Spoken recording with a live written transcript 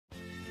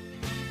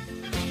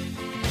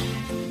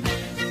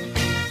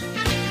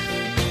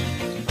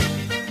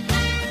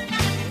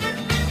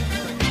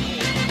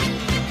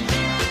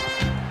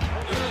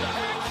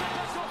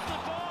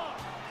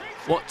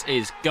What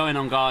is going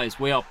on, guys?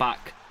 We are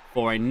back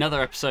for another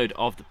episode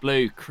of the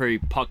Blue Crew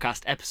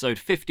podcast, episode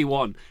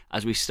 51,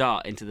 as we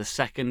start into the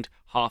second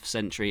half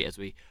century, as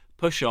we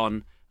push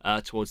on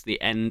towards the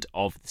end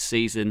of the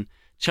season.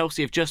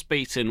 Chelsea have just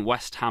beaten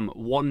West Ham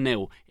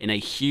 1-0 in a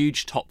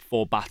huge top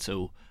four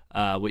battle,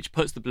 which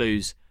puts the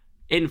Blues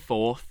in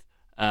fourth,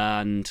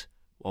 and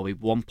we're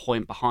 1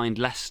 point behind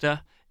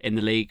Leicester in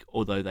the league,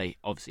 although they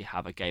obviously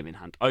have a game in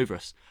hand over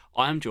us.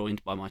 I am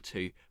joined by my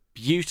two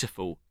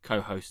beautiful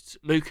co-hosts,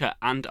 Luca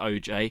and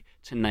OJ,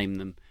 to name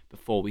them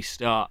before we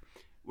start.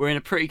 We're in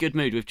a pretty good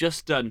mood. We've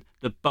just done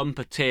the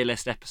bumper tier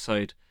list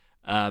episode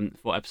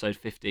for episode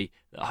 50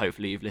 that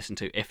hopefully you've listened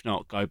to. If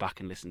not, go back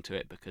and listen to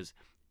it because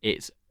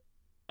it's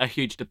a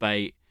huge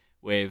debate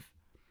with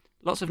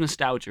lots of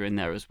nostalgia in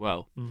there as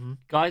well. Mm-hmm.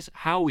 Guys,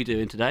 how are we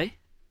doing today?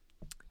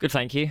 Good,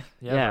 thank you.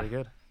 Yeah, very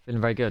good.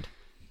 Feeling very good.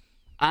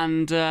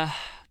 And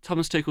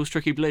Thomas Tuchel's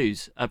Tricky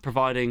Blues are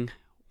providing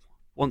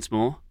once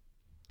more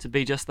to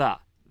be just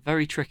that.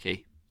 Very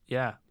tricky.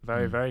 Yeah,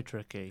 very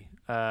tricky.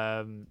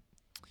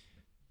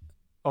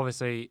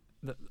 Obviously,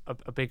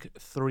 a big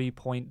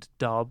 3-point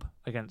dub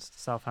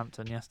against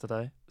Southampton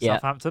yesterday. Yeah.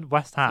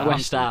 West Ham.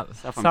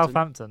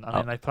 Southampton. I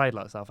mean, they played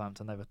like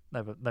Southampton.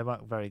 They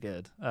weren't very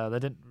good. They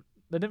didn't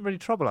really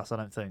trouble us, I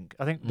don't think.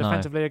 I think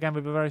defensively, again, we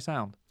were very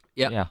sound.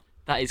 Yep. Yeah.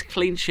 That is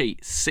clean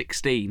sheet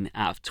 16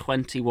 out of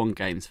 21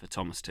 games for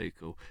Thomas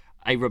Tuchel.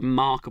 A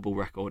remarkable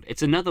record.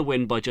 It's another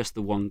win by just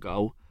the one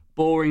goal.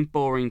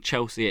 Boring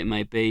Chelsea it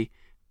may be,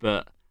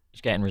 but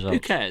just getting results. Who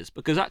cares?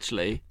 Because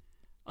actually,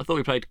 I thought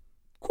we played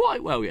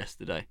quite well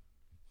yesterday.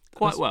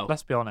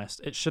 Let's be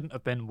honest. It shouldn't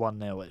have been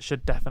 1-0. It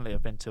should definitely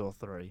have been 2 or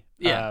 3.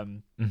 Yeah.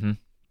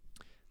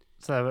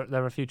 So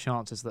there were a few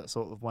chances that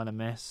sort of went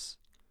amiss.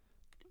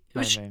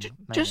 Naming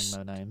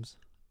no names.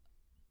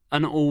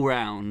 An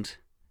all-round,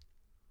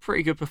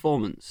 pretty good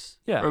performance.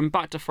 Yeah. From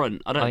back to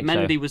front.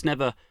 Mendy was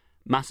never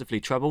massively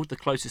troubled. The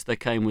closest they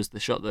came was the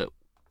shot that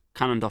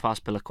cannoned off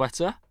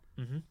Azpilicueta.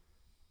 Mm-hmm.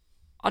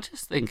 I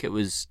just think it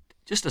was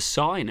just a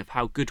sign of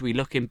how good we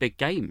look in big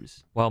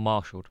games. Well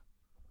marshalled.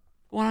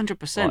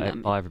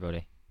 100%. By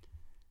everybody.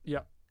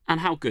 Yeah. And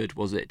how good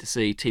was it to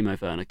see Timo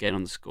Werner get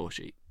on the score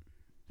sheet?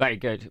 Very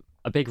good.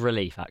 A big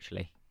relief,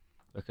 actually,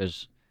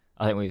 because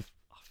I think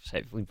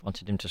we've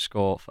wanted him to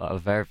score for a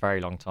very,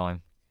 very long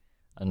time.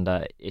 And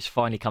it's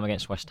finally come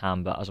against West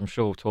Ham, but as I'm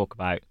sure we'll talk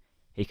about,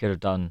 he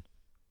could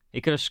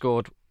have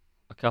scored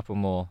a couple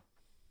more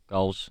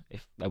goals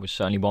if there was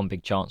certainly one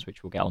big chance,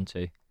 which we'll get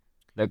onto.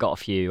 They've got a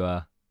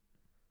few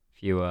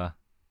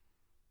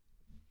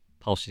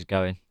pulses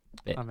going.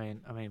 I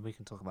mean, we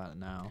can talk about it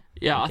now.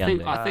 Yeah, I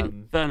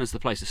think Werner's the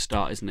place to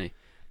start, isn't he?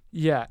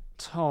 Yeah,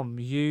 Tom,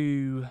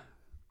 you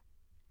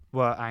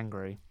were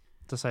angry,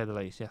 to say the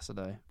least,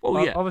 yesterday.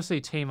 Well, yeah.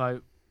 Obviously,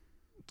 Timo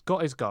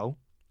got his goal,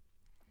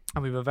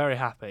 and we were very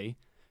happy.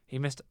 He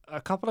missed a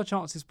couple of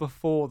chances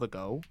before the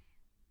goal,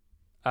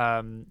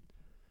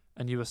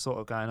 and you were sort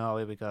of going, "Oh,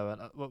 here we go."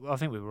 And I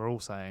think we were all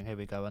saying, "Here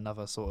we go,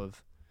 another sort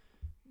of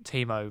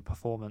Timo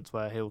performance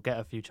where he'll get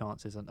a few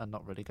chances and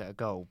not really get a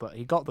goal." But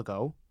he got the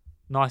goal.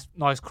 Nice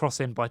cross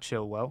in by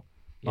Chilwell.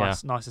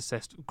 Nice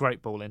assist.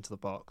 Great ball into the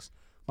box.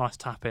 Nice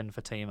tap in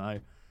for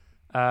Timo.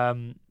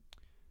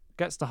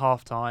 Gets to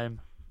half time,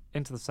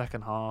 into the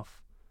second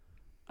half,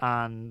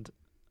 and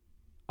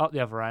up the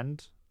other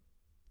end.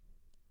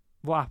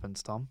 What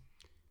happens, Tom?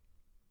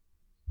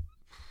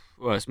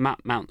 Well, it's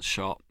Mount's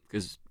shot,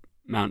 because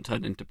Mount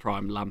turned into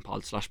prime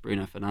Lampard /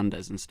 Bruno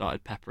Fernandes and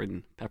started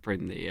peppering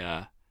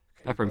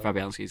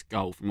Fabianski's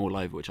goal from all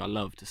over, which I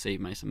love to see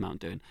Mason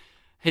Mount doing.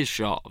 His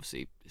shot,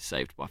 obviously, is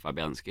saved by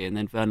Fabianski, and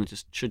then Werner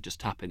should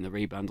tap in the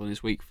rebound on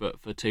his weak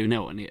foot for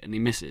 2-0, and he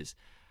misses.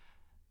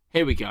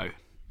 Here we go.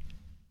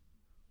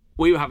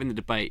 We were having the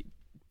debate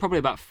probably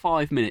about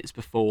 5 minutes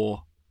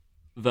before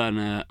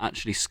Werner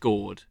actually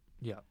scored.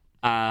 Yeah.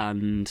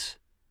 And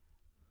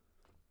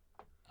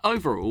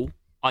overall,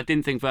 I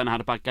didn't think Werner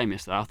had a bad game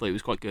yesterday. I thought he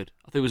was quite good.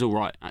 I thought he was all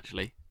right,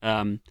 actually.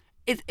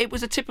 It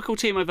was a typical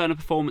Timo Werner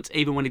performance,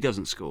 even when he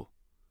doesn't score.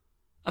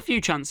 A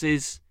few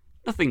chances,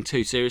 nothing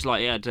too serious.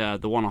 Like he had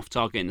the one-off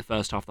target in the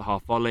first half, the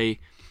half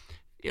volley.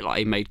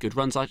 He made good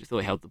runs. I actually thought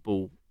he held the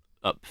ball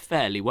up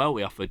fairly well.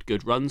 We offered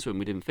good runs when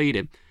we didn't feed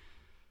him.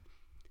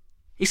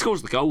 He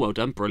scores the goal. Well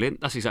done, brilliant.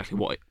 That's exactly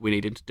what we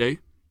need him to do.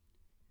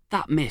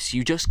 That miss,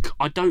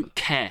 I don't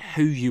care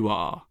who you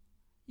are.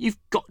 You've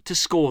got to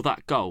score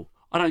that goal.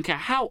 I don't care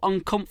how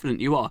unconfident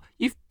you are.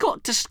 You've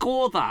got to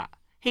score that.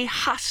 He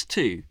has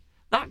to.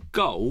 That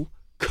goal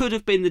could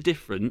have been the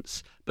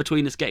difference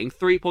between us getting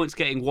 3 points,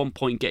 getting 1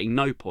 point, getting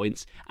no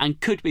points, and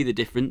could be the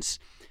difference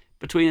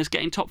between us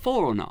getting top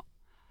 4 or not.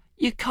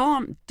 You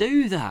can't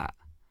do that.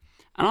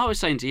 And I was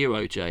saying to you,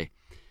 OJ,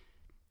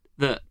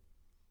 that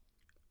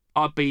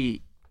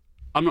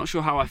I'm not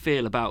sure how I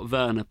feel about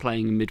Werner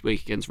playing in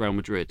midweek against Real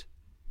Madrid.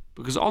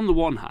 Because on the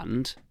one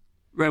hand,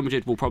 Real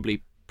Madrid will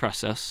probably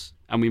press us,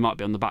 and we might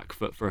be on the back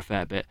foot for a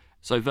fair bit.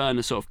 So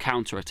Werner's sort of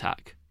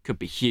counter-attack could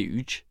be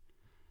huge.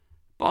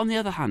 But on the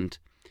other hand,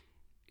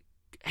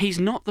 he's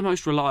not the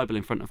most reliable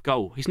in front of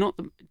goal.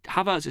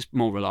 Havertz is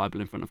more reliable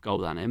in front of goal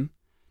than him.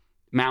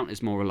 Mount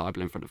is more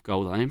reliable in front of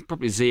goal than him.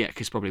 Probably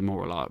Ziyech is probably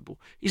more reliable.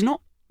 He's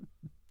not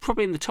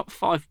probably in the top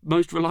 5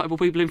 most reliable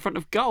people in front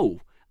of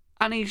goal.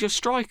 And he's your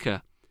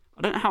striker.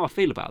 I don't know how I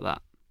feel about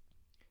that.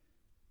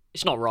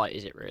 It's not right,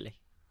 is it, really?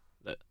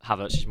 That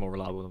Havertz is more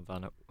reliable than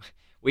Werner.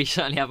 We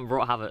certainly haven't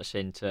brought Havertz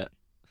in to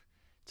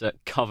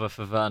cover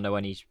for Werner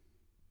when he's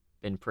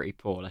been pretty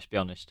poor, let's be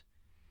honest.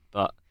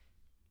 But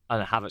I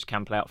don't know, Havertz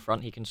can play up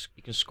front. He can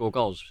score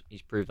goals.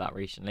 He's proved that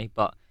recently.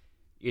 But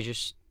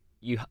as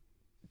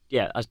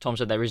Tom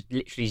said, there is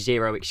literally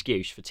zero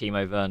excuse for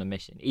Timo Werner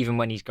missing, even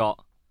when he's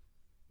got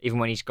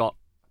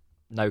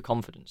no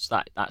confidence.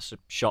 That's a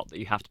shot that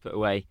you have to put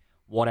away,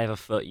 whatever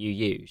foot you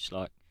use.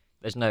 Like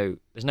there's no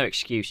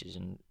excuses,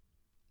 and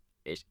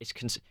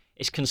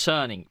it's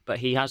concerning. But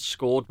he has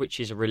scored, which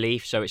is a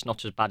relief. So it's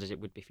not as bad as it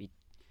would be if he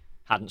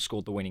hadn't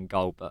scored the winning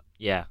goal. But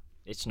yeah,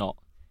 it's not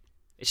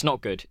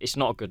good. It's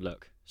not a good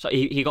look. So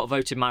he got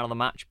voted man of the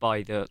match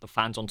by the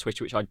fans on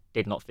Twitter, which I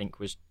did not think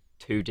was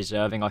too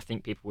deserving. I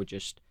think people were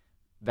just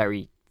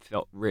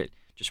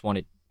just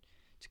wanted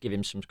to give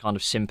him some kind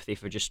of sympathy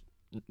for just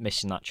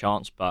missing that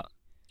chance. But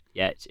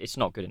yeah, it's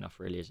not good enough,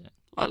 really, is it?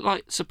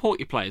 Like support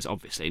your players,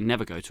 obviously.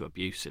 Never go to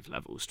abusive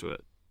levels to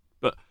it.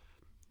 But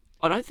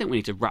I don't think we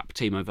need to wrap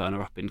Timo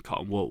Werner up in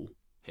cotton wool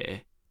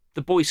here.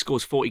 The boy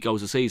scores 40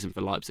 goals a season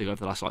for Leipzig over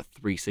the last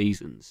 3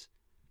 seasons.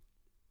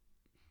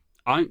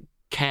 I don't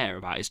care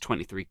about his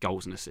 23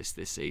 goals and assists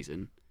this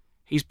season.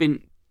 He's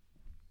been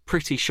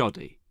pretty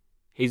shoddy.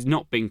 He's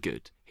not been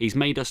good. He's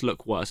made us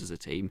look worse as a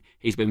team.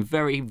 He's been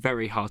very,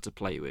 very hard to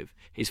play with.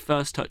 His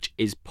first touch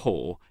is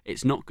poor.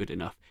 It's not good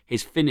enough.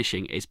 His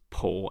finishing is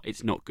poor.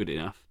 It's not good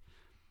enough.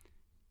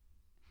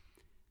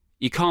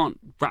 You can't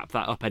wrap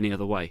that up any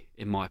other way,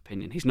 in my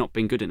opinion. He's not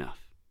been good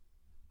enough.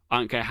 I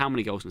don't care how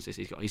many goals and assists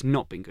he's got. He's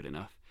not been good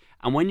enough.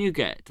 And when you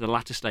get to the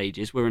latter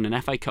stages, we're in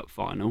an FA Cup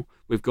final.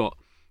 We've got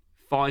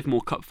 5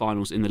 more cup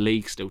finals in the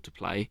league still to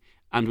play.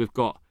 And we've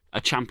got a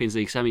Champions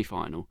League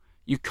semi-final.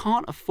 You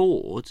can't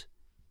afford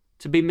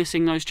to be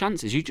missing those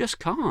chances. You just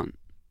can't.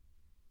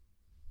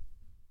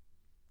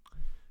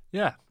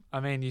 Yeah,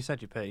 I mean, you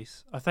said your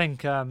piece. I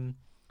think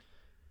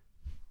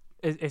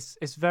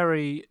it's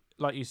very,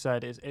 like you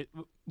said,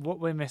 what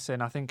we're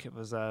missing. I think it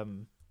was. I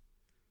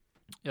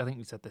think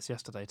you said this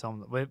yesterday, Tom.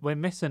 That we're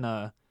missing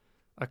a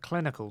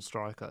clinical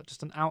striker,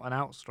 just an out and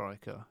out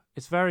striker.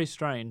 It's very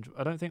strange.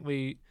 I don't think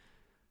we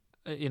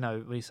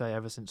say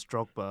ever since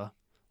Drogba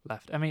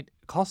left. I mean,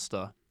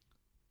 Costa,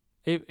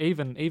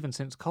 even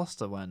since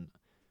Costa went.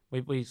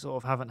 We sort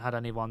of haven't had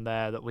anyone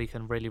there that we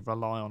can really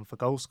rely on for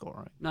goal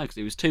scoring. No, because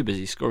he was too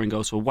busy scoring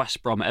goals for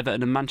West Brom,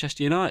 Everton and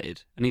Manchester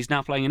United, and he's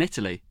now playing in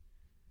Italy.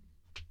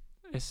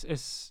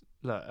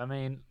 Look, I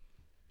mean,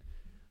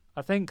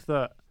 I think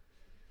that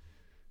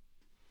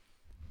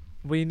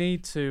we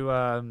need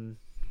to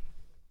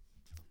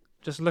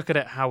just look at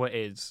it how it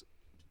is.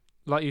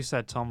 Like you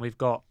said, Tom, we've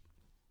got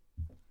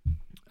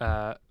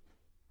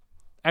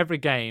every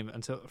game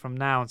from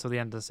now until the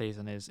end of the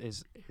season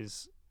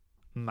is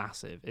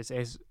massive.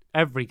 It's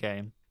every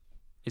game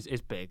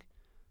is big.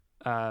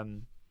 Not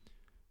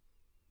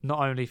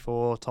only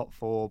for top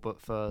 4, but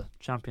for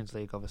Champions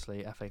League,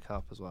 obviously, FA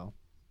Cup as well.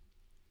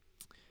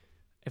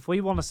 If we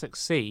want to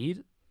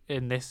succeed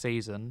in this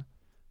season,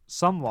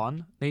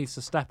 someone needs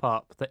to step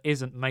up that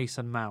isn't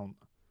Mason Mount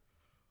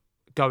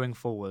going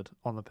forward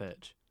on the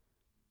pitch.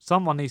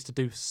 Someone needs to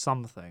do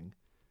something,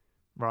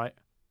 right?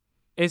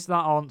 Is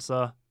that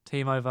answer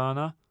Timo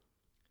Werner?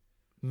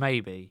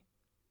 Maybe.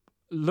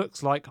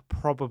 Looks like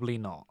probably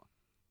not,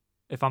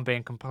 if I'm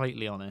being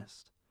completely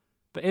honest.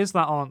 But is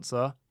that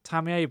answer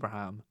Tammy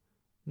Abraham?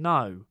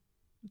 No,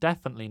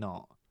 definitely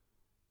not.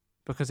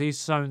 Because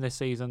he's shown this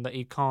season that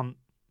he can't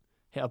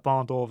hit a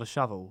barn door with a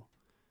shovel.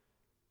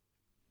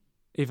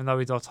 Even though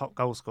he's our top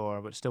goal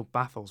scorer, which still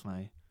baffles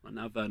me. Well,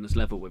 now Werner's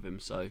level with him,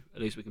 so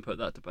at least we can put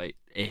that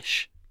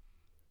debate-ish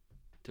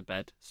to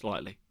bed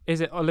slightly. Is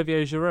it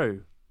Olivier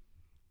Giroud?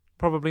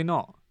 Probably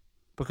not.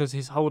 Because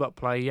his hold-up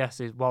play,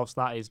 yes, whilst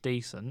that is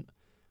decent,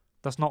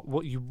 that's not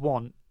what you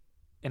want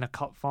in a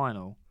cup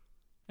final,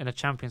 in a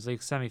Champions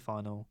League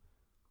semi-final.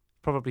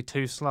 Probably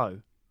too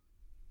slow.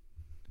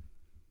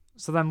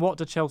 So then what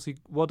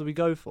do we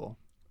go for?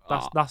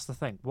 That's the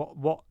thing.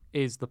 What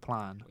is the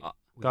plan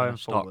going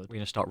forward? We're going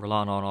to start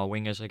relying on our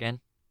wingers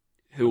again.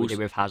 Who we did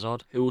with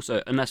Hazard. Who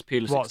also, unless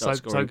Pulisic starts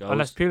scoring goals.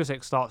 Unless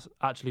Pulisic starts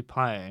actually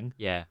playing,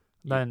 yeah.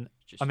 Then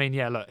I mean,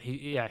 yeah. Look,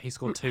 he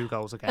scored 2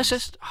 goals again. It's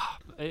just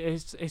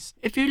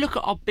if you look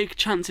at our big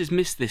chances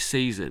missed this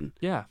season,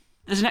 yeah,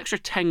 there's an extra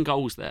 10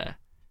 goals there.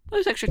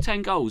 Those extra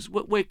 10 goals,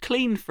 we're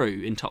clean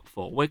through in top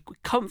 4. We're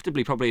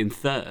comfortably probably in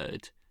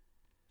 3rd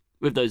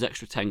with those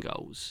extra 10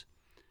 goals.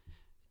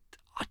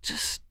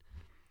 It's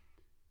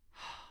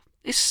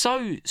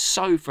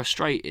so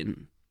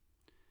frustrating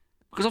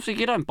because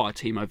obviously you don't buy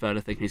Timo Werner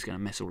thinking he's going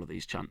to miss all of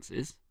these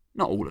chances.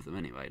 Not all of them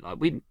anyway.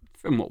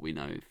 From what we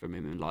know from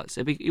him in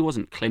Leipzig, he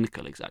wasn't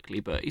clinical exactly,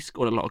 but he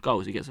scored a lot of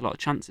goals. He gets a lot of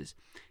chances.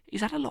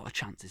 He's had a lot of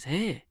chances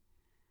here,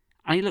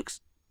 and he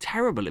looks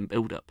terrible in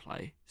build-up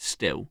play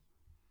still.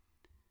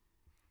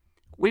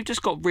 We've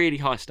just got really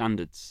high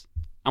standards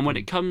And when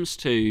it comes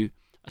to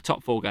a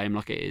top 4 game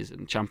like it is,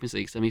 and Champions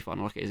League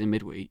semi-final like it is in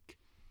midweek,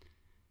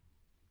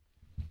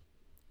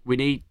 we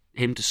need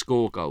him to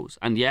score goals.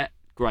 And yet,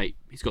 great,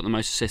 he's got the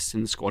most assists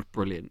in the squad,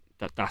 brilliant.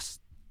 That's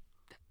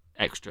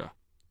extra.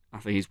 I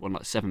think he's won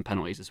like 7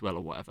 penalties as well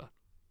or whatever.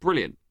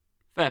 Brilliant.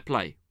 Fair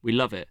play. We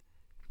love it.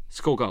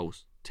 Score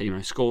goals,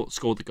 Timo.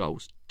 Score the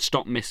goals.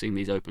 Stop missing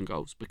these open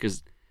goals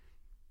because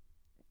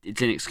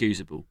it's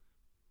inexcusable.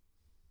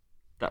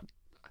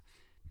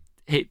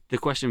 The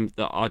question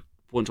that I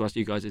want to ask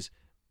you guys is,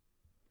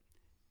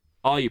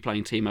 are you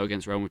playing Timo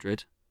against Real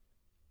Madrid?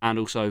 And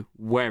also,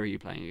 where are you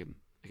playing him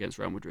against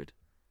Real Madrid?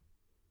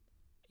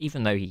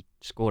 Even though he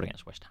scored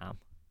against West Ham,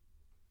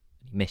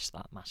 and he missed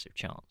that massive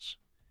chance,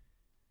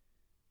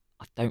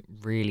 I don't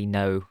really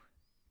know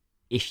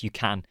if you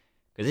can,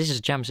 because this is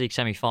a Champions League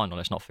semi-final,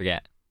 let's not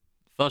forget.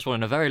 First one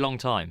in a very long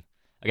time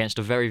against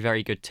a very,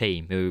 very good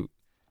team who,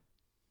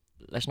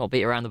 let's not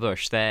beat around the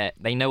bush, they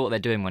know what they're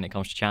doing when it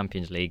comes to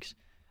Champions Leagues,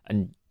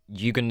 and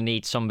you're going to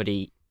need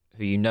somebody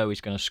who you know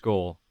is going to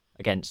score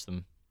against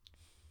them.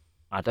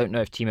 I don't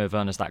know if Timo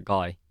Werner's that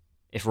guy,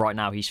 if right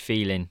now he's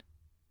feeling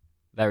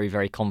very,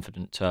 very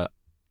confident to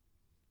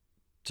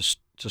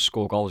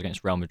score goals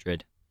against Real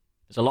Madrid.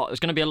 There's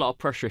going to be a lot of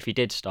pressure if he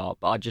did start,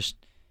 but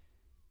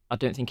I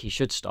don't think he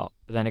should start.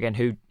 But then again,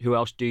 who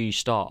else do you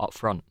start up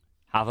front?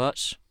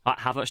 Havertz?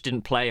 Havertz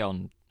didn't play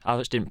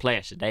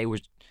yesterday.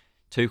 Was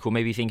Tuchel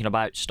maybe thinking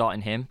about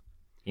starting him?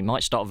 He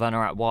might start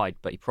Werner out wide,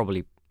 but he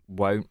probably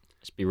won't.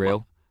 Let's be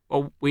real.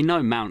 Well, we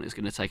know Mount is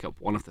going to take up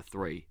one of the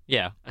 3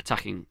 Yeah,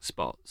 attacking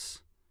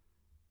spots.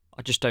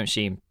 I just don't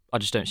see him. I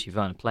just don't see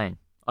Werner playing.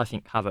 I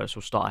think Havertz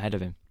will start ahead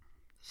of him.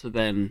 So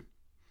then,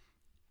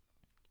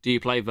 do you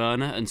play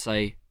Werner and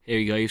say, here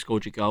you go, you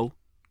scored your goal,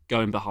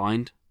 going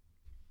behind?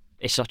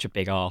 It's such a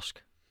big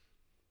ask.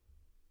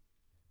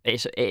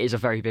 It is a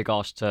very big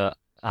ask to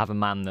have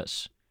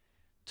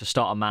to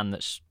start a man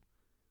that's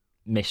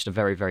missed a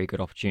very, very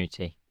good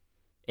opportunity.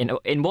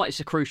 In what is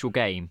a crucial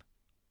game,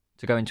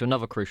 to go into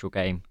another crucial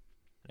game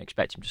and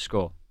expect him to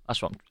score.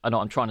 That's what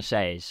I'm trying to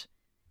say is,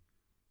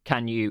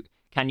 can you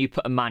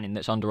put a man in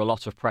that's under a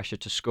lot of pressure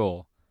to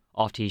score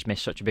after he's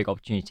missed such a big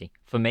opportunity?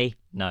 For me,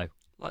 no.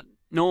 Like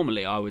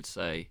normally, I would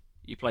say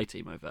you play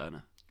Timo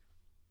Werner,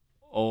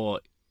 or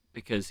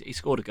because he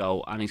scored a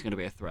goal and he's going to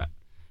be a threat,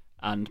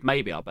 and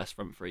maybe our best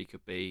front 3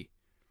 could be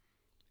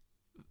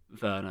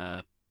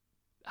Werner,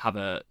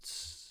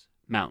 Havertz,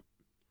 Mount.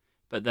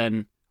 But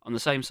then on the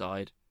same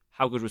side,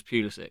 how good was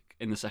Pulisic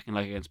in the second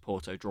leg against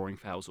Porto, drawing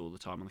fouls all the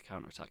time on the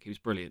counter-attack? He was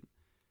brilliant.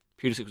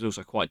 Pulisic was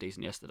also quite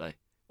decent yesterday,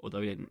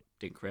 although he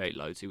didn't create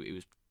loads. He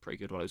was pretty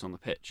good while he was on the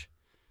pitch.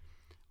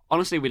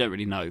 Honestly, we don't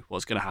really know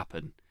what's going to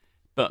happen.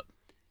 But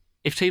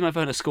if Timo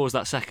Werner scores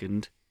that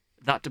second,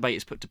 that debate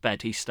is put to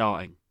bed. He's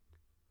starting.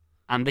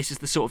 And this is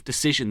the sort of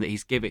decision that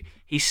he's giving.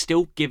 He's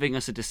still giving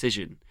us a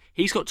decision.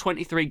 He's got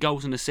 23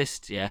 goals and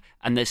assists, yeah,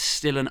 and there's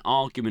still an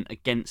argument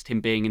against him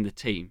being in the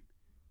team.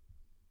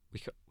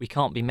 We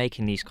can't be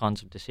making these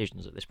kinds of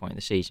decisions at this point in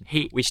the season.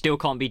 We still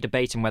can't be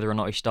debating whether or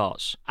not he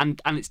starts.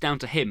 And it's down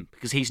to him,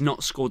 because he's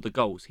not scored the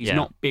goals. He's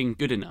not being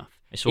good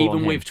enough.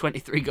 Even with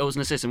 23 goals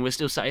and assists, and we're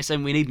still sat here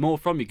saying we need more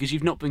from you because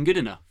you've not been good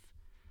enough.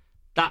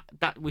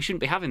 That we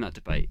shouldn't be having that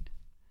debate.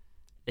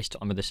 This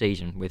time of the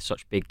season, with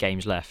such big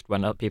games left,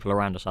 when people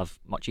around us have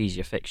much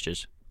easier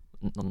fixtures.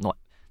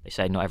 They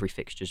say not every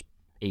fixture's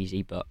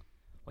easy, but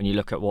when you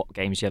look at what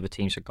games the other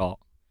teams have got,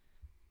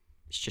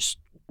 it's just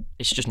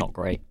not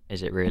great,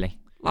 is it really?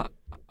 Like,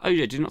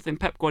 OJ, do you not think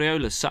Pep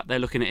Guardiola's sat there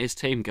looking at his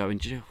team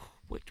going,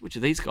 which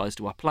of these guys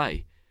do I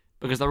play?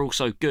 Because they're all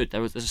so good.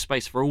 There's a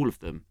space for all of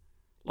them.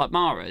 Like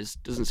Mahrez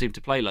doesn't seem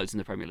to play loads in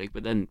the Premier League,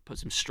 but then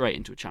puts him straight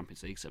into a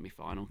Champions League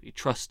semi-final. He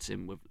trusts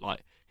him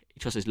he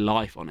trusts his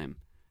life on him.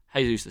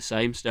 Jesus the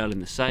same,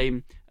 Sterling the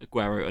same,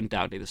 Aguero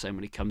undoubtedly the same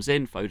when he comes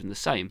in, Foden the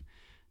same.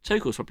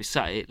 Tuchel's probably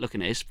sat here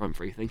looking at his front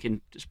 3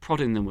 thinking, just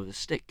prodding them with a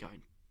stick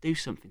going, do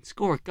something,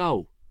 score a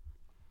goal.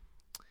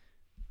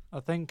 I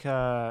think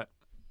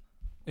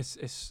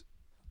it's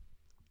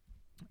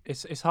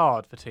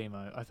hard for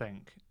Timo. I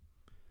think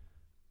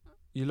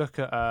you look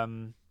at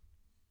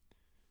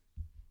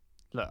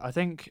I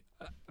think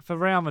for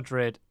Real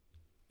Madrid,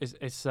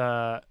 it's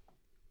you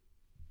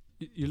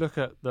look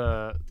at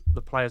the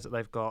players that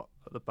they've got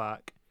at the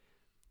back,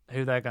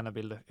 who they're going to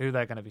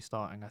be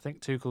starting. I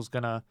think Tuchel's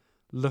going to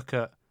look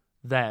at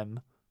them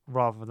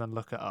rather than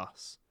look at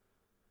us.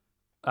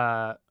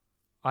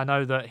 I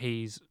know that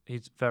he's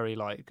very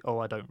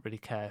I don't really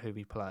care who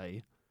we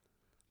play,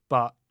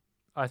 but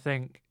I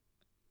think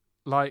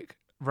like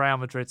Real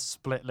Madrid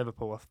split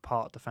Liverpool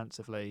apart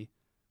defensively.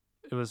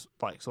 It was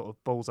sort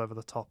of balls over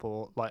the top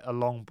or a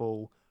long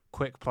ball,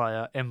 quick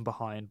player in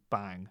behind,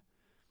 bang.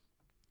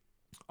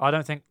 I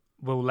don't think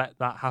we'll let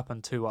that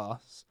happen to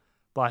us,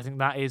 but I think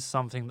that is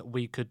something that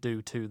we could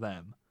do to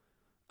them.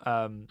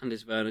 And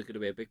is Werner going to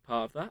be a big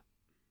part of that?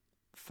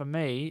 For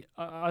me,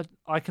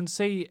 I can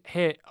see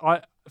here.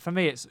 For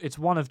me, it's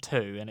one of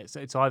two, and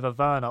it's either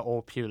Werner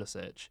or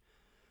Pulisic.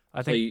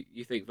 So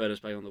you think Werner's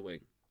playing on the wing?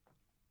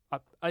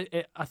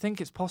 I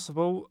think it's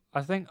possible.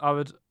 I think I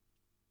would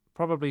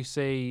probably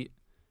see.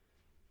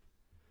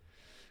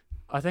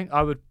 I think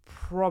I would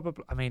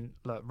probably. I mean,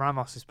 look,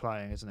 Ramos is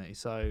playing, isn't he?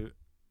 So,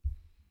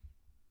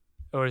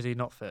 or is he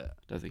not fit?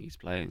 I don't think he's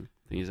playing.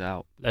 I think he's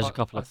out. There's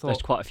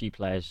there's quite a few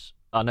players.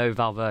 I know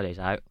Valverde's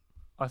out.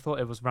 I thought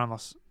it was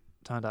Ramos.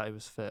 Turned out he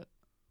was fit.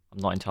 I'm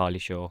not entirely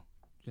sure.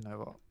 You know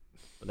what?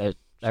 But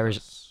there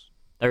is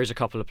a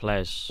couple of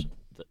players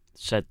that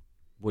said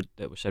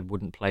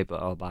wouldn't play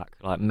but are back.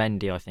 Like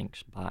Mendy, I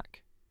think's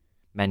back.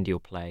 Mendy will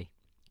play.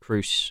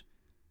 Kroos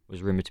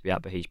was rumoured to be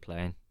out, but he's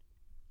playing.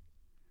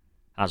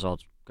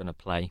 Hazard's gonna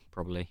play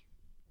probably.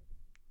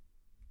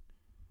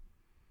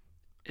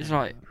 It's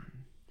like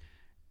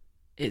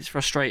it's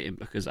frustrating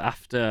because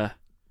after.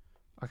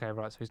 Okay,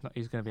 right. So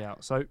he's going to be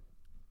out. So,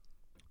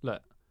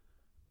 look,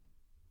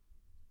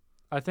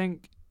 I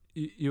think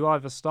you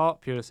either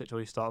start Pulisic or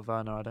you start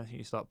Werner. I don't think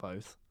you start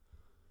both.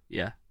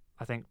 Yeah.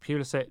 I think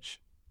Pulisic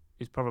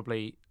is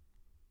probably,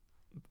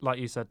 like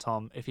you said,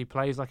 Tom. If he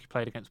plays like he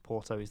played against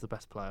Porto, he's the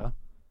best player.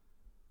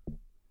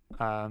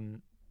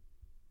 The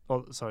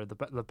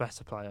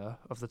better player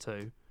of the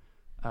two.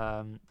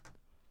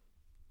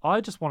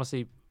 I just want to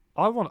see.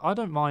 I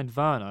don't mind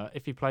Werner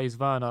if he plays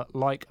Werner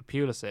like a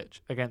Pulisic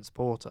against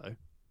Porto.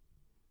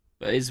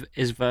 But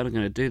is Werner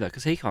going to do that?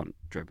 Because he can't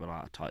dribble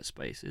out of tight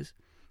spaces.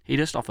 He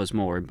just offers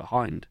more in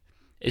behind.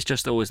 It's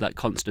just always that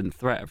constant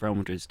threat of Real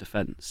Madrid's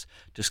defence,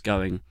 just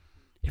going,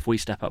 if we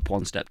step up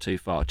one step too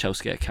far,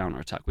 Chelsea get a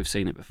counter-attack. We've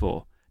seen it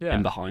before. Yeah,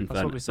 in behind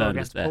that's what we saw Werner's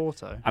against there.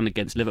 Porto. And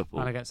against Liverpool.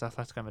 And against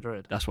Atletico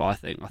Madrid. That's what I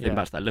think. I think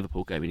back to that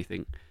Liverpool game and you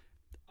think,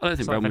 I don't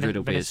think Real Madrid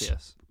will be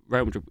as...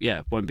 Real Madrid,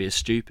 won't be as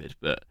stupid,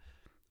 but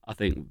I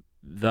think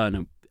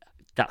Werner,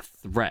 that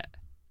threat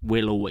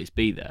will always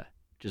be there,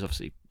 which is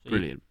obviously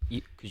brilliant.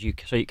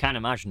 So you can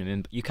imagine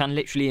him, you can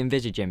literally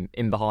envisage him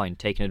in behind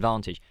taking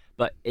advantage,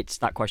 but it's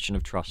that question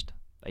of trust,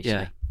 basically.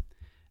 Yeah.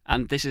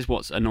 And this is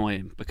what's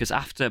annoying, because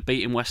after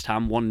beating West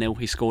Ham 1-0,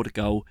 he scored a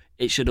goal.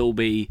 It should all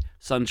be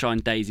sunshine,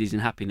 daisies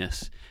and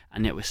happiness.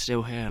 And yet we're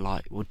still here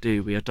like, well,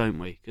 do we or don't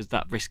we? Because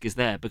that risk is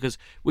there. Because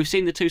we've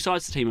seen the two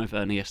sides to Timo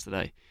Werner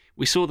yesterday.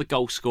 We saw the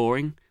goal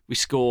scoring. We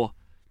saw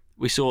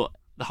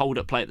the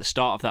hold-up play at the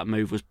start of that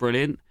move was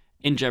brilliant.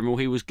 In general,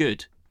 he was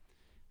good.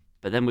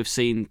 But then we've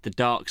seen the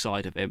dark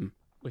side of him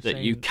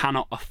you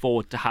cannot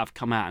afford to have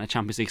come out in a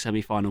Champions League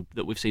semi-final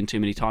that we've seen too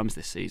many times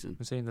this season.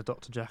 We've seen the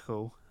Dr.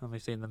 Jekyll and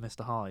we've seen the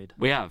Mr. Hyde.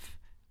 We have.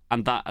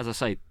 And that, as I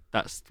say,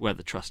 that's where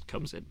the trust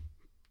comes in.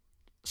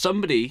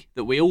 Somebody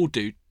that we all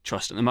do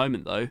trust at the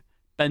moment, though,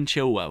 Ben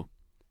Chilwell.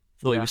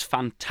 Thought he was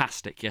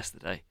fantastic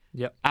yesterday.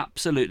 Yep.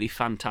 Absolutely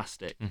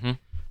fantastic. Mm-hmm.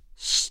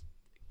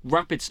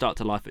 Rapid start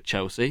to life at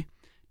Chelsea.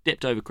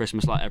 Dipped over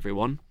Christmas like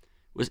everyone.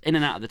 Was in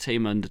and out of the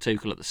team under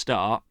Tuchel at the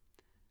start.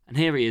 And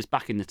here he is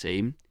back in the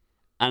team.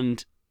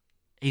 And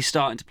he's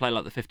starting to play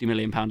like the £50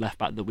 million left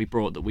back that we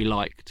brought, that we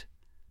liked.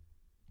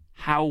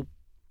 How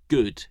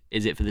good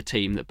is it for the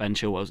team that Ben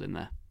Chilwell's in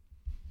there?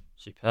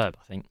 Superb,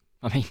 I think.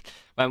 I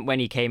mean, when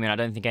he came in, I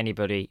don't think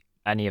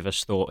any of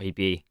us thought he'd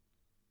be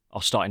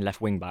our starting left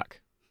wing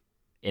back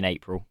in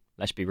April.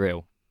 Let's be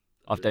real.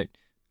 Under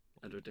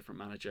a different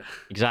manager.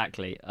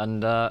 Exactly,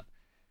 and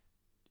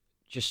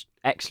just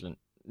excellent.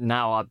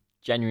 Now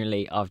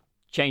I've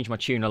changed my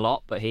tune a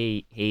lot, but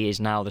he is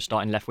now the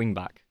starting left wing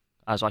back.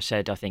 As I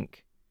said, I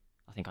think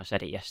I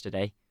said it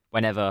yesterday.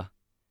 Whenever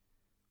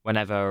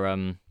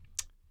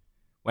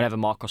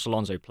Marcos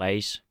Alonso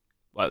plays,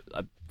 well,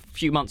 a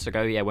few months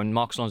ago, when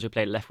Marcos Alonso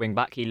played left wing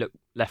back, he looked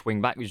left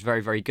wing back. He was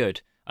very, very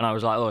good, and I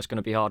was like, it's going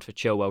to be hard for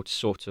Chilwell to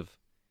sort of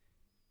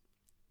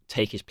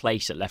take his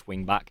place at left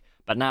wing back.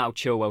 But now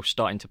Chilwell's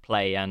starting to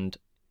play, and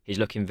he's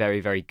looking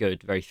very, very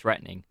good, very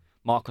threatening.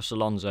 Marcos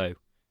Alonso,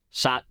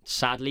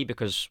 sadly,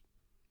 because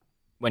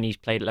when he's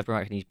played at left wing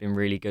back, he's been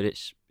really good.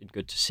 It's been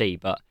good to see,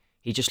 but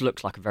he just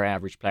looks like a very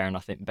average player, and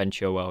I think Ben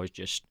Chilwell has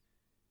just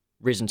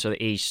risen so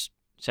that he's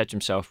said to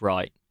himself,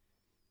 right,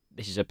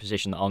 this is a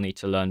position that I'll need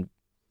to learn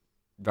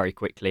very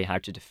quickly how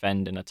to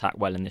defend and attack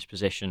well in this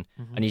position.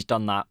 Mm-hmm. And he's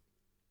done that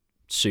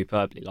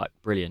superbly, like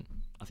brilliant.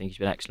 I think he's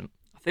been excellent.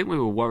 I think we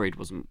were worried,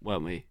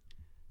 weren't we?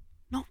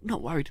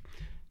 Not worried.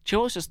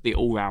 Chilwell's just the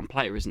all-round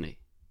player, isn't he?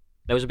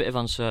 There was a bit of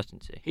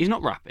uncertainty. He's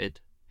not rapid.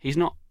 He's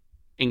not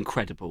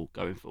incredible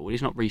going forward.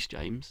 He's not Reece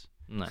James.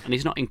 No. And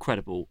he's not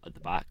incredible at the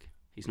back.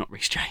 He's not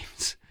Reece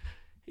James.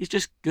 He's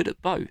just good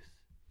at both.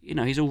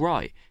 He's all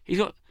right. He's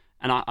got,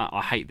 and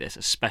I hate this,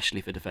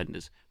 especially for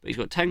defenders, but he's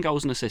got 10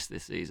 goals and assists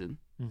this season.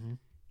 Mm-hmm.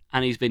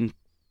 And he's been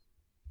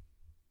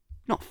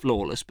not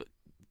flawless, but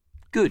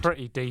good.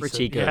 Pretty decent.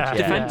 Pretty good.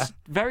 Yeah.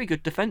 Very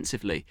good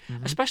defensively,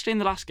 especially in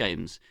the last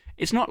games.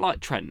 It's not like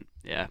Trent,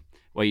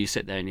 where you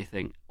sit there and you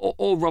think,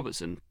 or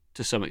Robertson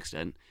to some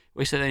extent,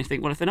 where you sit there and you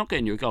think, well, if they're not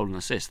getting you a goal and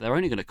assist, they're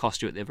only going to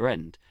cost you at the other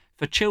end.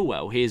 For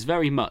Chilwell, he is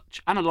very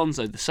much, and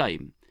Alonso the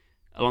same,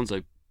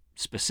 Alonso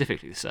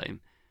specifically the same.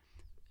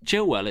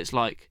 Chilwell, it's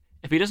like,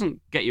 if he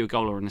doesn't get you a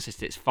goal or an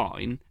assist, it's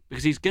fine,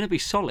 because he's going to be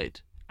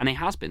solid, and he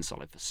has been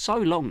solid for so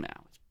long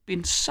now. It's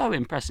been so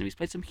impressive. He's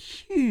played some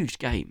huge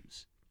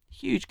games.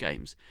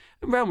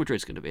 And Real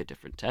Madrid's going to be a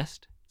different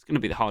test. It's going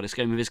to be the hardest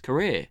game of his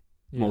career,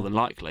 more than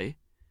likely.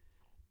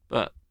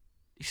 But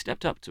he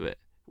stepped up to it.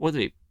 What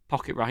did he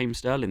pocket Raheem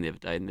Sterling the other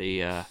day in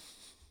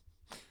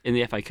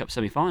the FA Cup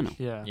semi-final?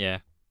 Yeah.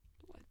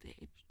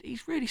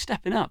 He's really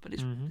stepping up,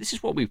 and this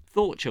is what we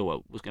thought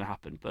Chilwell was going to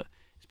happen. But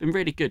it's been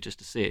really good just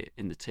to see it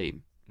in the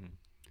team.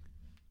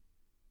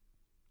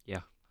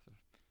 Yeah.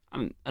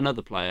 And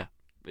another player,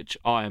 which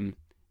I am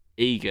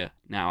eager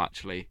now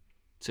actually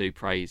to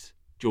praise,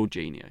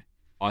 Jorginho.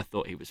 I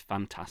thought he was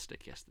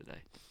fantastic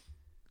yesterday.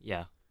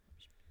 Yeah.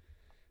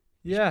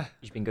 Yeah.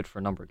 He's been good for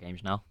a number of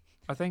games now.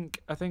 I think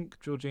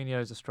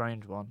Jorginho's a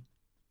strange one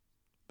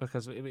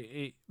because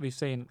we've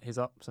seen his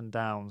ups and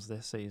downs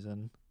this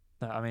season.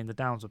 I mean, the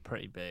downs were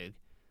pretty big,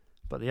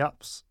 but the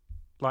ups,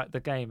 like the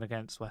game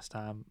against West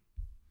Ham,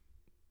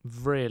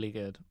 really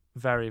good,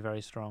 very,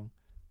 very strong.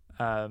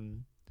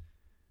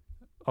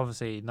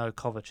 Obviously, no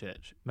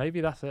Kovacic. Maybe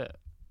that's it.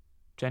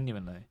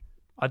 Genuinely,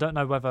 I don't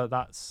know whether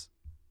that's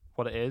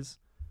what it is,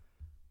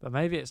 but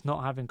maybe it's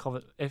not having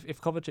Kovacic.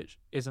 If Kovacic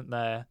isn't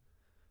there,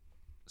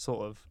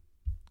 sort of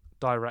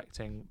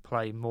directing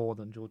play more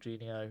than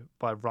Jorginho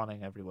by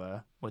running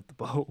everywhere with the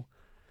ball,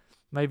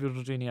 maybe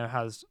Jorginho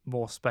has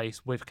more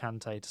space with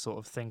Kante to sort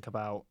of think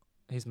about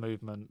his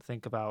movement,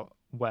 think about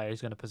where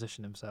he's going to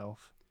position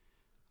himself.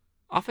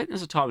 I think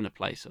there's a time and a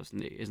place,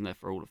 isn't there,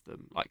 for all of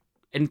them? Like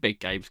in big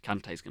games,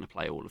 Kante's going to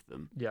play all of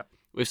them. Yeah.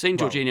 We've seen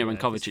Jorginho and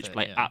Kovacic fit,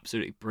 play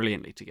absolutely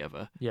brilliantly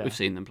together. Yeah. We've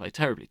seen them play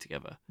terribly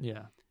together.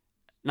 Yeah.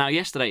 Now,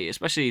 yesterday,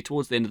 especially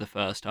towards the end of the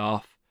first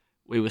half,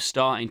 we were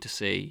starting to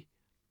see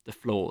the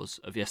flaws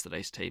of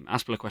yesterday's team.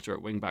 Azpilicueta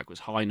at wing-back was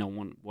high. No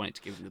one wanted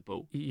to give him the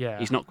ball. Yeah.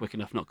 He's not quick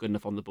enough, not good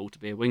enough on the ball to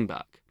be a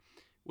wing-back.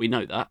 We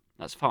know that.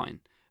 That's fine.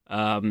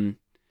 And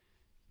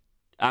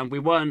we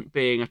weren't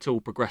being at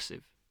all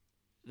progressive.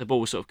 The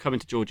ball was sort of coming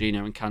to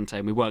Jorginho and Kante,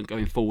 and we weren't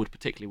going forward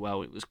particularly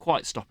well. It was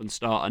quite stop and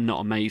start and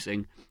not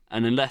amazing.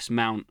 And unless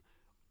Mount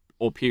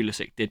or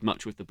Pulisic did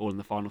much with the ball in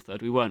the final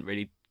third, we weren't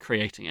really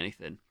creating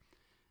anything.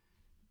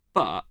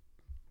 But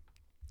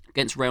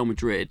against Real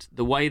Madrid,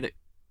 the way that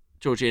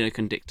Jorginho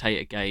can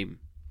dictate a game,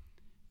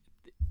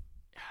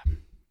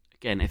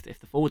 again, if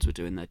the forwards were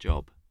doing their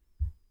job,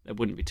 there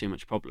wouldn't be too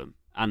much problem.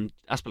 And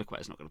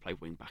Azpilicueta is not going to play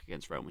wing back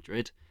against Real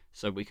Madrid,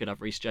 so we could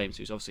have Reece James,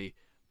 who's obviously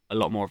a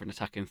lot more of an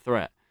attacking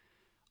threat.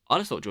 I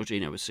just thought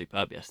Jorginho was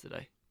superb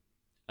yesterday.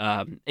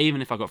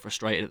 Even if I got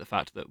frustrated at the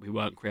fact that we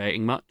weren't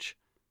creating much,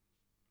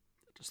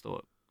 I just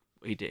thought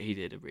he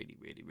did a really,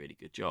 really, really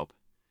good job.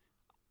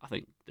 I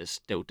think there's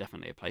still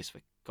definitely a place for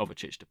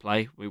Kovacic to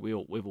play. We've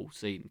all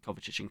seen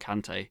Kovacic and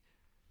Kante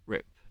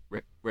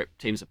rip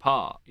teams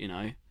apart. You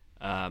know,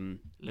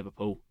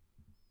 Liverpool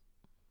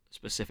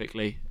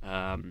specifically,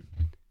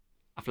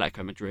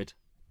 Atletico Madrid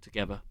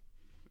together,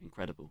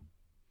 incredible.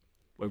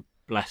 We're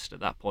blessed at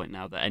that point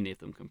now that any of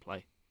them can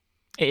play.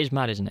 It is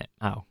mad, isn't it?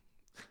 How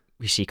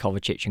we see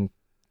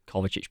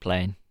Kovacic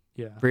playing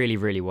really,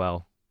 really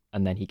well,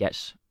 and then he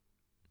gets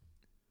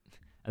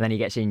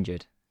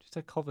injured. Did you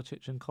say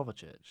Kovacic and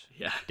Kovacic?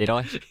 Yeah. Did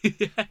I?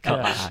 Yeah.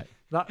 Cut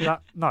that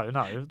out.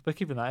 No, we're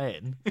keeping that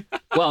in.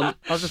 Well,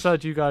 I just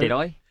heard you go. did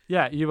I?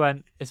 Yeah, you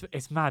went.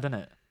 It's mad, isn't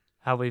it?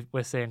 How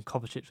we're seeing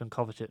Kovacic and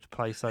Kovacic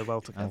play so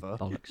well together.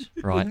 Oh, bollocks.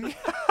 Right.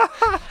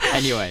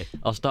 Anyway,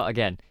 I'll start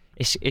again.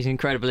 It's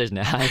incredible, isn't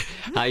it?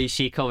 How you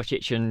see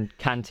Kovacic and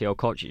Kante or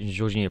Kovacic and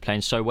Jorginho playing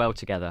so well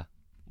together,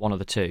 one of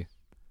the two,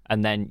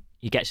 and then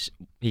he gets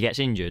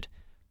injured,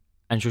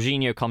 and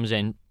Jorginho comes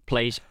in,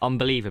 plays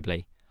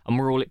unbelievably, and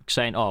we're all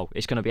saying, "Oh,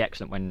 it's going to be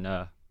excellent when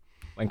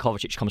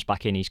Kovacic comes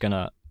back in. He's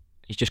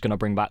just gonna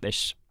bring back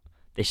this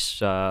he's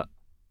going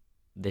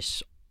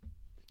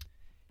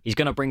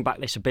to bring back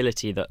this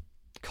ability that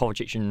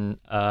Kovacic and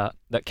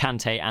that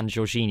Kante and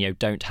Jorginho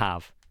don't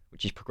have,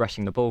 which is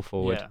progressing the ball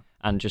forward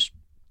and just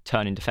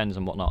turning defenders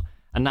and whatnot."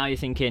 And now you're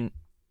thinking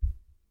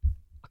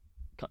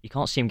you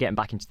can't see him getting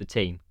back into the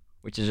team,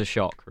 which is a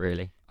shock,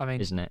 really. I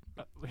mean, isn't it?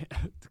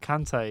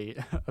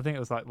 Kante, I think it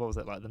was like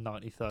the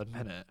 93rd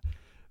minute,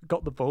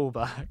 got the ball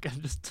back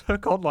and just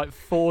took on like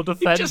 4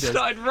 defenders. He just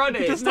started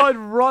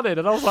running.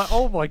 And I was like,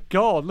 oh my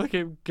god, look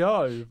at him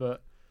go.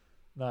 But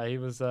no, he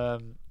was. I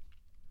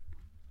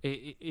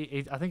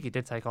think he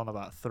did take on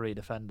about 3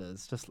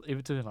 defenders, just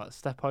even doing like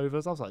step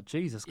overs. I was like,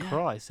 Jesus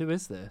Christ, who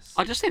is this?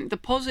 I just think the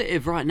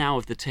positive right now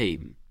of the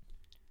team,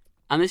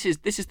 and this is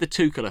the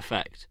Tuchel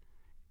effect,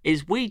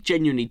 is we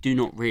genuinely do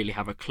not really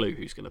have a clue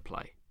who's going to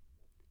play.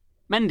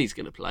 Mendy's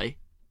going to play.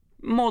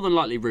 More than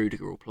likely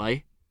Rudiger will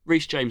play.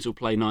 Reece James will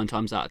play 9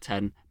 times out of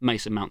 10.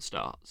 Mason Mount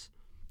starts.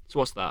 So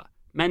what's that?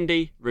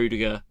 Mendy,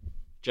 Rudiger,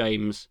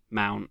 James,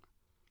 Mount,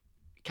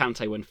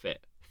 Kante when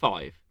fit.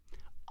 5.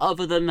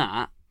 Other than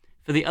that,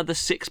 for the other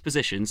 6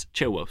 positions,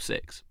 Chilwell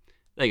 6.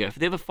 There you go. For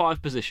the other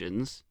 5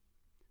 positions,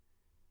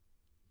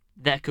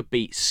 there could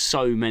be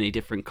so many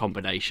different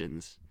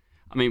combinations.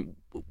 I mean,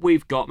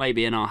 we've got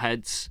maybe in our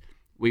heads,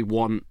 we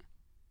want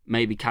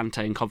maybe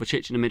Kante and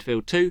Kovacic in the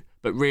midfield too.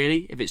 But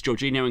really, if it's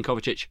Jorginho and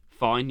Kovacic,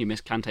 fine. You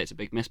miss Kante, it's a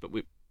big miss. But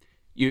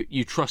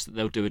you trust that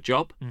they'll do a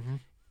job. Mm-hmm.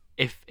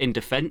 If in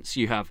defence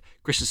you have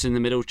Christensen in the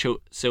middle,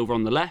 Silva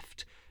on the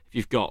left. If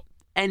you've got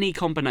any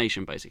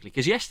combination, basically.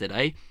 Because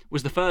yesterday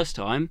was the first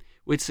time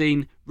we'd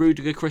seen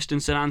Rudiger,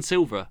 Christensen and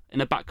Silva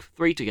in a back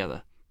three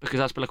together, because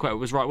Azpilicueta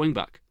was right wing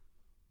back.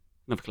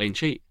 Another clean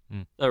sheet.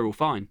 They're all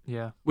fine.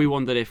 Yeah. We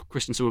wondered if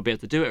Christensen would be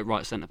able to do it at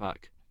right centre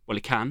back. Well,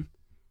 he can.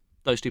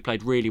 Those two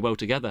played really well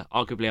together.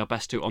 Arguably our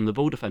best two on the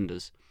ball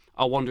defenders.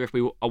 I wonder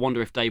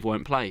if Dave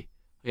won't play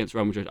against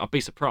Real Madrid. I'd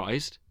be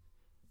surprised,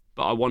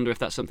 but I wonder if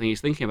that's something he's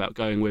thinking about,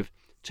 going with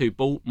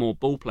more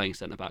ball playing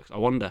centre backs. I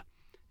wonder.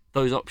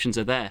 Those options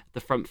are there.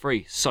 The front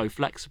three, so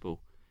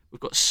flexible.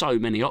 We've got so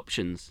many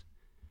options.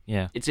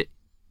 Yeah. It's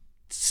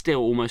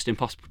still almost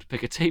impossible to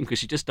pick a team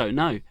because you just don't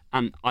know.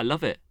 And I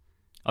love it.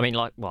 I mean,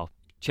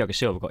 Thiago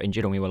Silva got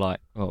injured and we were like,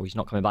 oh, he's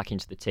not coming back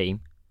into the team.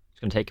 It's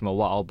going to take him a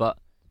while, but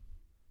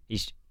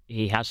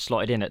he has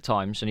slotted in at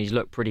times and he's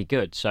looked pretty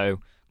good. So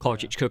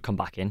Kovacic could come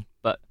back in.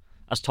 But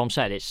as Tom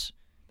said, there's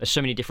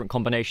so many different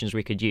combinations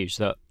we could use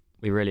that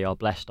we really are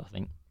blessed, I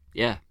think.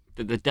 Yeah,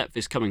 the depth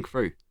is coming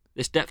through.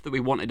 This depth that we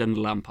wanted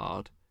under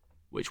Lampard,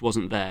 which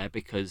wasn't there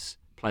because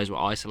players were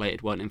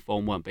isolated, weren't in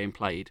form, weren't being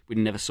played. We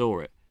never saw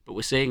it, but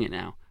we're seeing it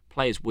now.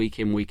 Players week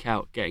in, week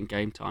out, getting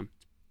game time.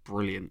 It's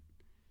brilliant.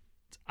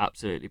 It's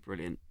absolutely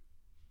brilliant.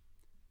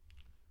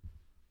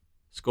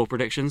 Score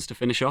predictions to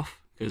finish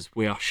off, because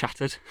we are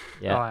shattered.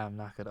 Yeah. I am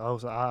knackered.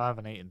 I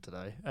haven't eaten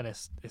today, and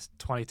it's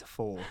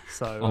 20-4.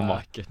 So Oh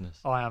my goodness.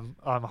 I'm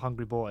a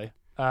hungry boy.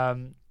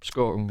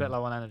 Score. Bit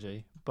low on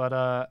energy,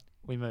 but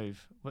we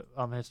move.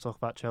 I'm here to talk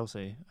about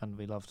Chelsea, and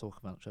we love talking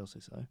about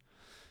Chelsea. So,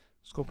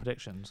 score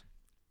predictions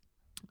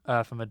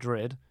for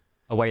Madrid.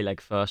 Away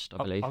leg first, I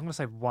believe. I'm going to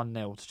say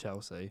 1-0 to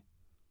Chelsea.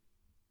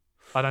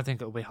 I don't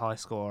think it will be high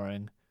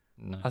scoring.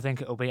 No. I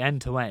think it will be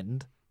end to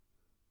end,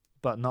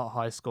 but not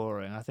high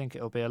scoring. I think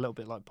it will be a little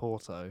bit like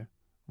Porto,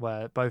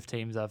 where both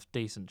teams have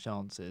decent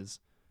chances,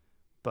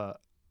 but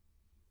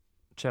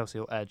Chelsea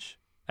will edge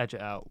it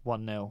out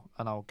 1-0,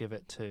 and I'll give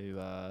it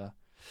to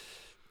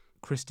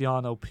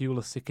Cristiano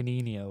Pulisic,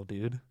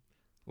 dude.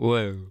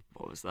 Whoa.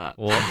 What was that?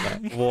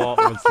 What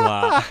was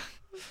that?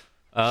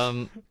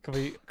 Can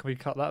we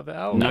cut that bit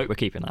out? No, we're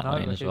keeping that No,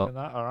 in we're as keeping well.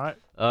 that. All right,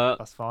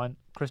 that's fine.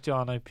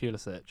 Cristiano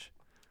Pulisic.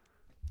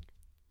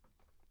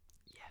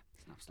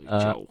 It's an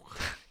absolute joke.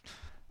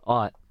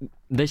 All right,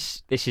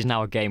 this is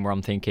now a game where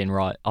I'm thinking,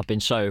 right, I've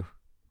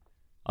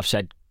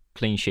said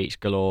clean sheets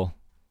galore,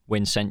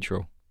 win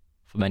central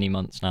for many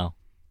months now.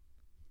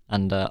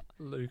 And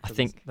Lucas, I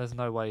think there's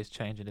no way he's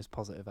changing his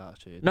positive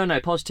attitude. No,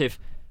 positive.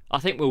 I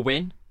think we'll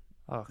win.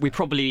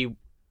 Okay.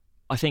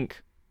 I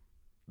think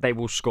they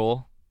will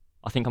score.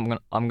 I think I'm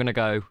gonna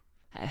go.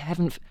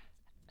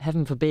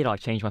 Heaven forbid I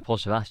change my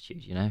positive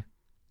attitude. You know,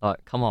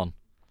 like come on,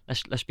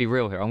 let's be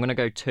real here. I'm gonna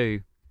go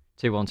 2-1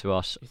 to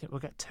us. You think we'll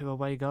get 2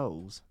 away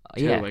goals?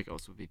 Two Yeah, away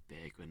goals would be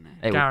big, wouldn't it?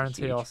 It would be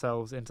Guarantee huge.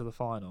 ourselves into the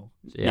final.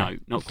 Yeah. No,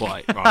 not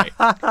quite. Right.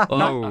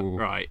 Oh,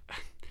 Right.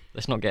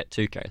 let's not get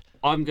too carried.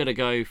 I'm going to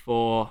go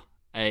for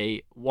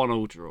a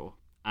 1-1 draw,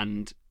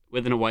 and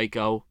with an away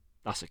goal,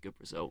 that's a good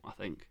result, I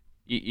think.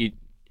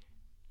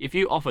 If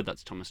you offered that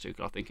to Thomas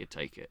Tuchel, I think he'd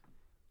take it.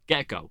 Get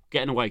a goal.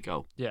 Get an away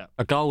goal. Yeah.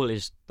 A goal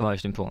is the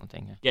most important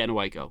thing. Yeah. Get an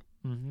away goal.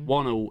 Mm-hmm.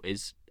 1-1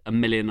 is 1.5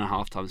 million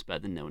times better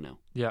than 0-0.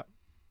 Yeah.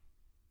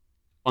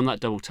 On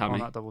that double tammy, On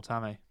that double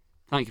tammy.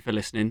 thank you for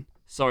listening.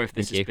 Sorry if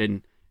this Thank has you.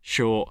 been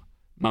short,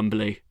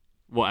 mumbly,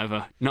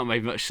 whatever. Not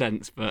made much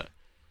sense, but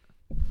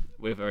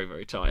we're very,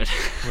 very tired.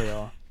 We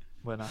are.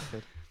 We're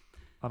knackered.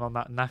 And on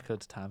that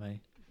knackered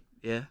tammy,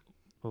 Yeah.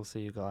 we'll see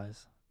you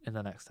guys in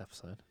the next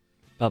episode.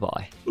 Bye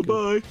bye.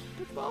 Bye-bye.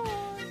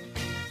 Goodbye.